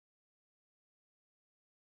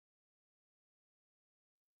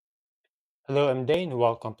Hello, I'm Dane.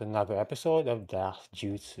 Welcome to another episode of Dax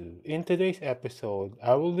Jutsu. In today's episode,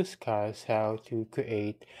 I will discuss how to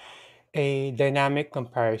create a dynamic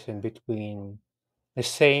comparison between the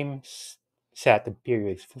same set of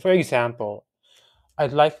periods. For example,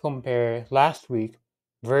 I'd like to compare last week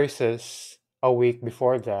versus a week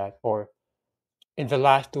before that, or in the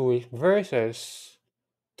last 2 weeks versus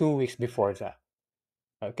 2 weeks before that.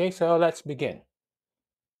 Okay, so let's begin.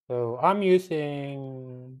 So I'm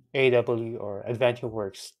using AW or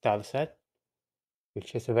AdventureWorks dataset,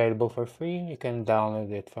 which is available for free. You can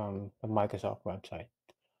download it from the Microsoft website.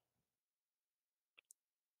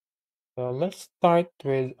 So let's start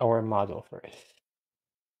with our model first.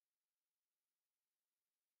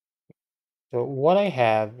 So what I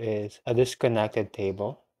have is a disconnected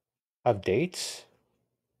table of dates,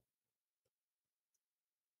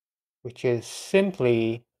 which is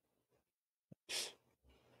simply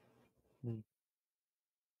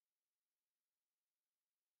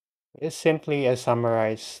a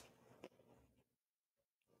summarized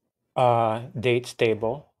dates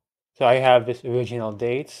table. So I have this original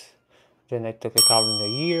dates, then I took a calendar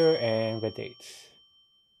year and the dates.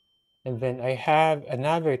 And then I have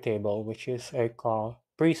another table which is I call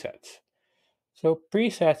presets. So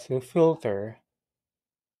presets will filter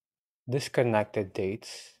disconnected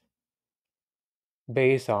dates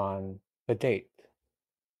based on the date.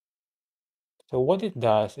 So what it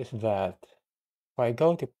does is that if I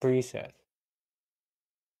go to preset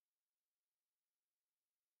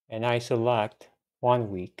and I select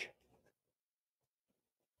 1 week,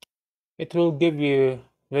 it will give you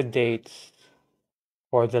the dates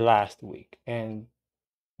for the last week. And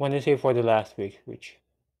when I say for the last week, which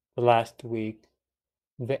the last week,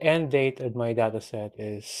 the end date of my dataset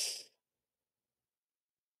is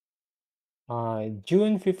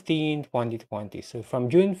June 15, 2020. So from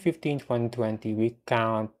June 15, 2020, we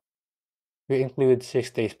include 6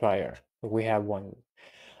 days prior. So we have 1 week.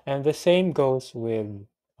 And the same goes with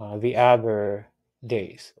the other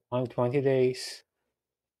days. On 20 days,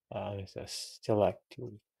 let's just select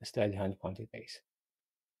 2 instead of 120 days.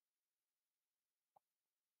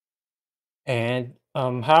 And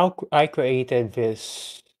how I created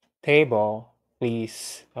this table,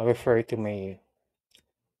 please refer to my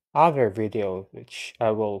other video, which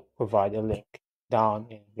I will provide a link down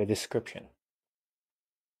in the description.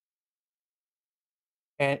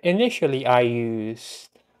 And initially, I used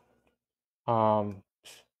um,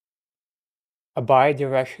 a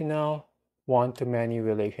bidirectional one-to-many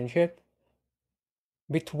relationship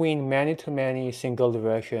between many-to-many single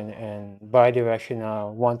direction and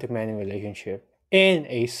bidirectional one-to-many relationship in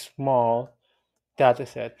a small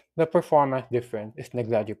dataset. The performance difference is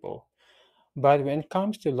negligible. But when it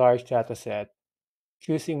comes to large dataset,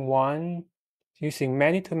 choosing one, using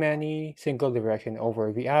many-to-many single direction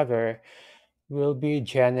over the other will be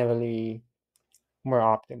generally more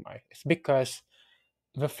optimized. It's because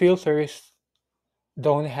the filters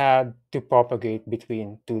don't have to propagate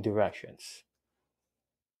between two directions.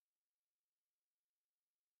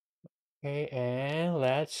 Okay, and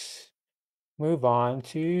let's move on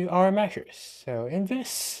to our measures. So in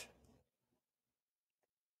this,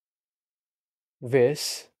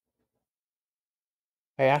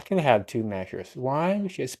 I actually have two measures. One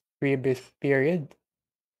which is previous period,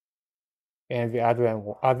 and the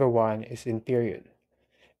other one is in period.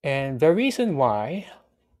 And the reason why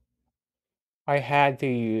I had to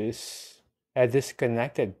use a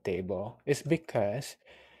disconnected table is because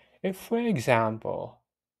if, for example,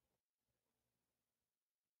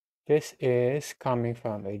 this is coming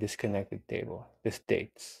from a disconnected table, this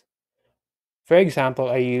dates. For example,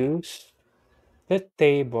 I use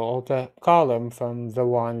the column from the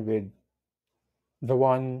one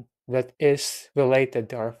that is related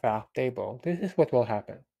to our fact table. This is what will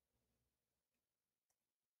happen.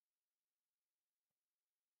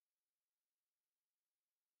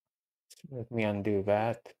 Let me undo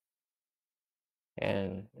that.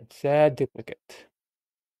 And it's a duplicate.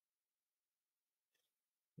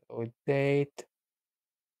 So date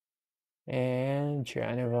and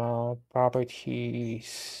general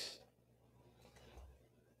properties,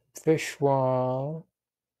 visual,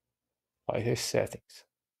 other settings.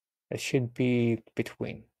 It should be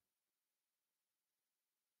between.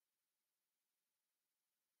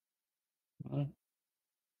 Hmm,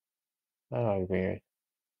 oh, weird.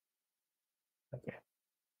 Okay.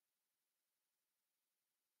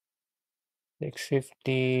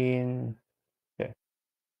 6:15. Okay.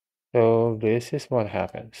 So this is what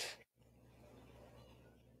happens.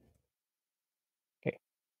 Okay.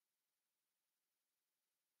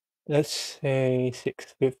 Let's say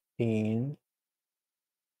 6:15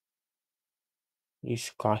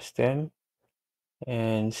 is custom.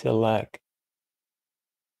 and select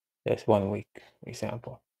just 1 week, for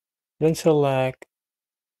example. Then select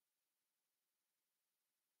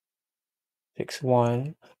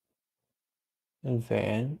 6/1, and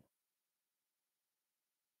then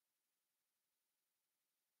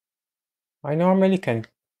I normally can,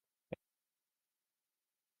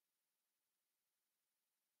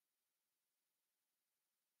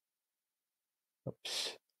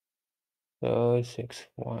 oops, so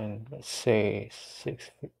 6/1, let's say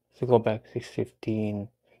 6, to go back 6/15,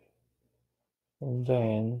 and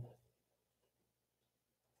then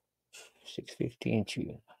 6/15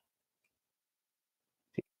 June.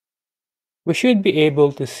 We should be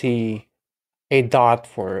able to see a dot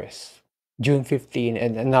for June 15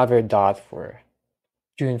 and another dot for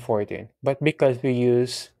June 14. But because we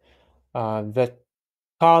use the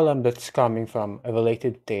column that's coming from a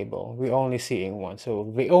related table, we're only seeing one.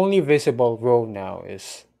 So the only visible row now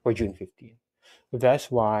is for June 15. So that's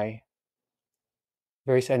why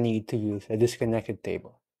there is a need to use a disconnected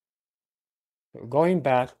table. So going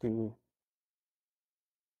back to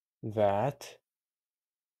that,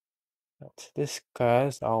 let's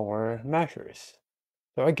discuss our measures.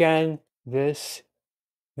 So again, this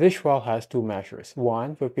visual has two measures,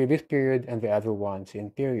 one for previous period and the other one's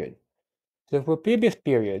in period. So for previous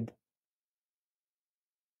period,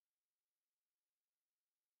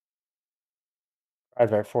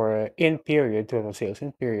 rather for in period, total sales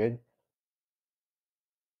in period,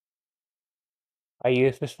 I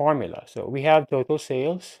use this formula. So we have total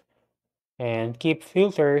sales and keep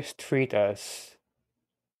filters treat us,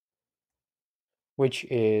 which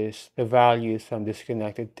is the values from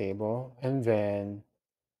disconnected table, and then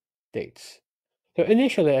dates. So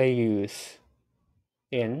initially I use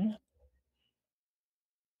in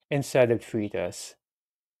instead of treat us.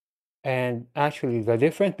 And actually the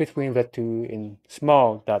difference between the two in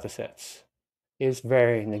small data sets is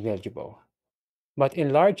very negligible. But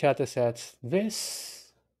in large data sets,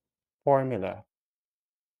 this formula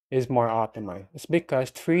is more optimized. It's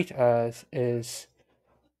because treat us is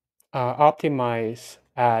optimized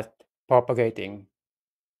at propagating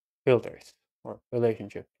filters or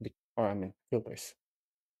relationship, or I mean filters.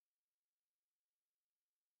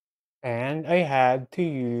 And I had to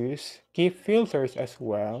use keep filters as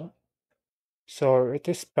well. So it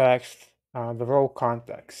respects the row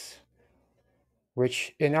context,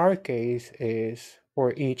 which in our case is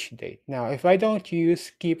for each date. Now, if I don't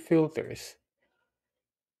use keep filters,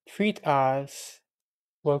 treat us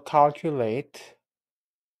will calculate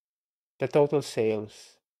the total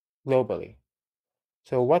sales globally.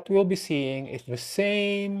 So what we'll be seeing is the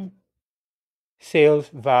same sales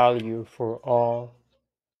value for all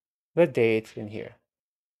the dates in here.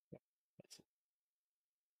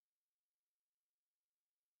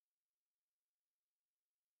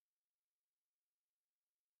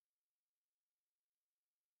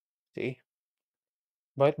 See?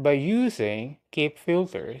 But by using keep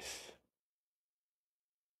filters,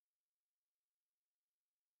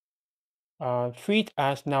 treat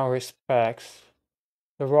as now respects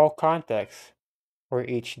the raw context for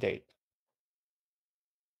each date.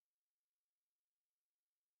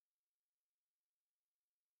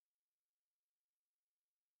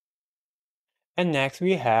 And next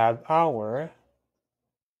we have our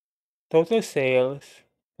total sales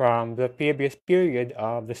from the previous period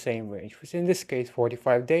of the same range, which in this case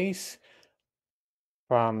 45 days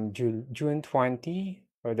from June 20,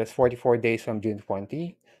 or that's 44 days from June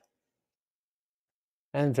 20,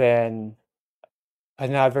 and then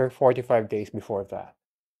another 45 days before that.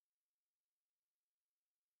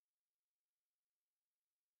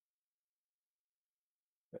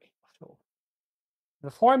 Okay, so the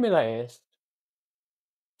formula is,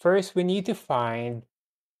 first we need to find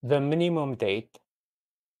the minimum date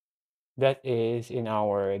that is in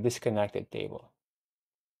our disconnected table.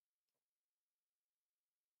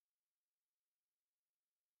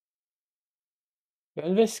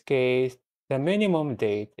 In this case, the minimum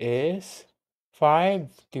date is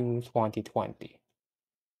 5/2/2020.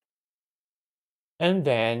 And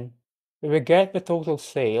then we get the total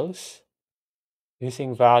sales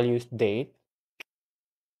using values date.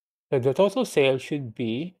 So the total sales should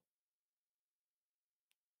be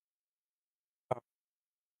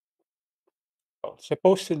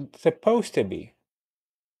supposed to be.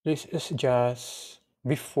 This is just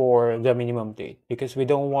before the minimum date because we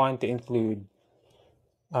don't want to include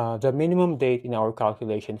the minimum date in our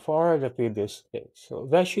calculation for the previous date. So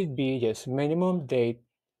that should be just minimum date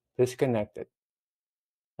disconnected.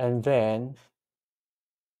 And then,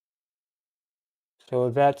 so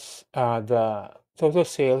that's the total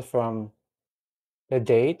sale from the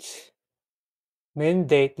dates Min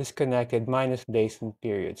date disconnected minus days in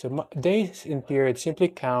period. So days in period simply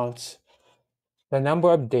counts the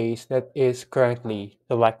number of days that is currently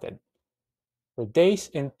selected. So days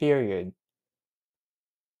in period,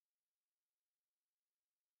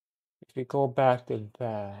 if we go back to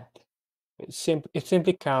that, it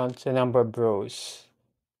simply counts the number of rows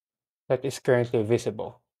that is currently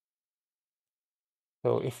visible.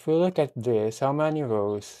 So if we look at this, how many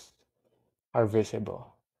rows are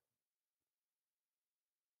visible?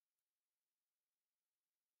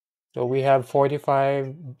 So we have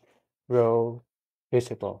 45 row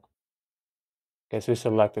visible because we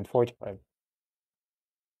selected 45.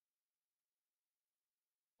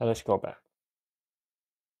 Now let's go back.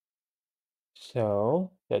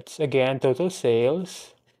 So that's again total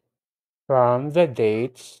sales from the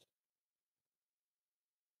dates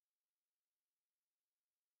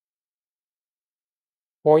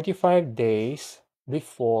 45 days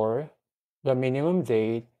before the minimum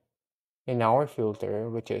date in our filter,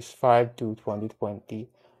 which is 5/2/2020,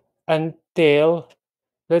 until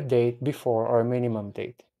the date before our minimum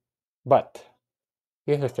date. But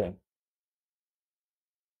here's the thing.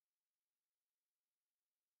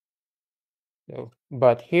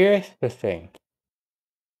 But here's the thing.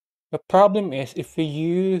 The problem is if we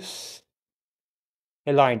use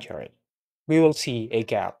a line chart, we will see a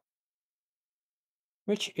gap,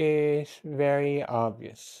 which is very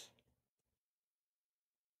obvious.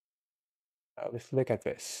 Let's look at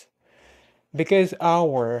this. Because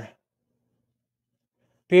our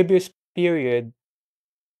previous period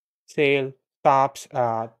sale stops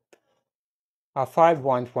at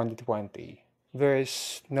 5/1/2020,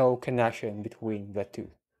 there's no connection between the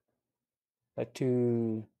two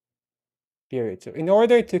periods. So in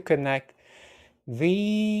order to connect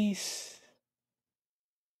these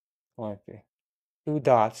okay, two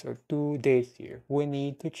dots or two dates here, we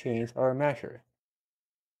need to change our measure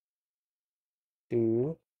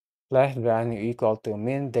to less than or equal to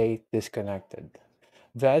min date disconnected.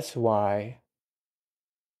 That's why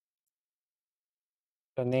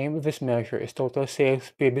the name of this measure is total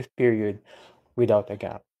sales previous period without a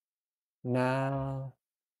gap. Now,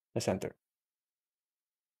 let's enter.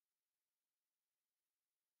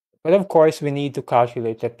 But of course, we need to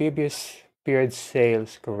calculate the previous period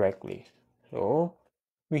sales correctly. So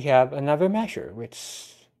we have another measure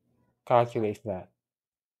which calculates that.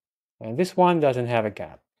 And this one doesn't have a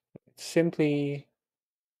gap. It's simply,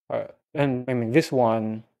 and I mean, this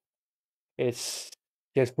one is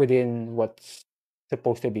just within what's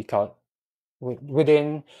supposed to be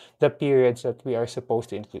within the periods that we are supposed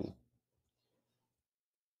to include.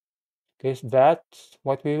 Because that's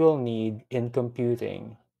what we will need in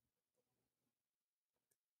computing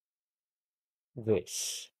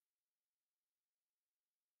this.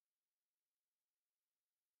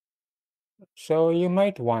 So you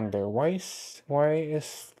might wonder why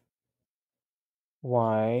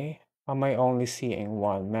am I only seeing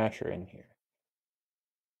one measure in here?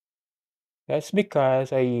 That's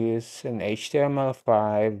because I use an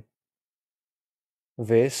HTML5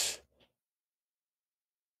 this,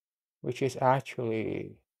 which is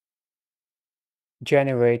actually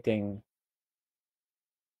generating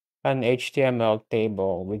an HTML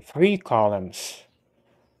table with 3 columns.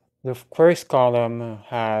 The first column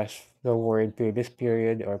has the word previous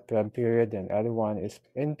period or prep period, and the other one is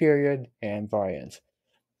in period and variance.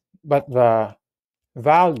 But the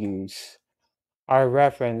values are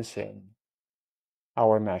referencing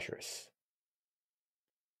our measures.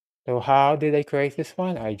 So how did I create this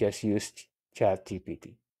one? I just used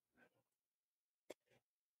ChatGPT.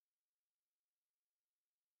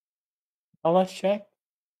 Now let's check.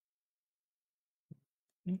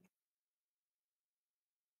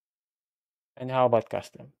 And how about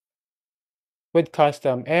custom? With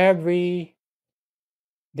custom, every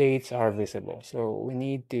dates are visible. So we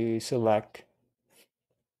need to select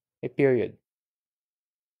a period.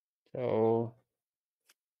 So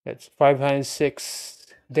that's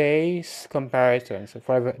 506 days comparison. So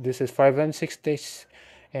this is 506 days,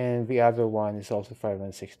 and the other one is also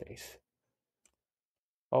 506 days.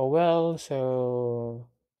 Oh well, so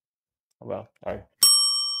well, all right.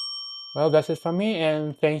 Well, that's it from me,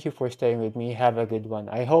 and thank you for staying with me. Have a good one.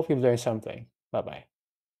 I hope you've learned something. Bye bye.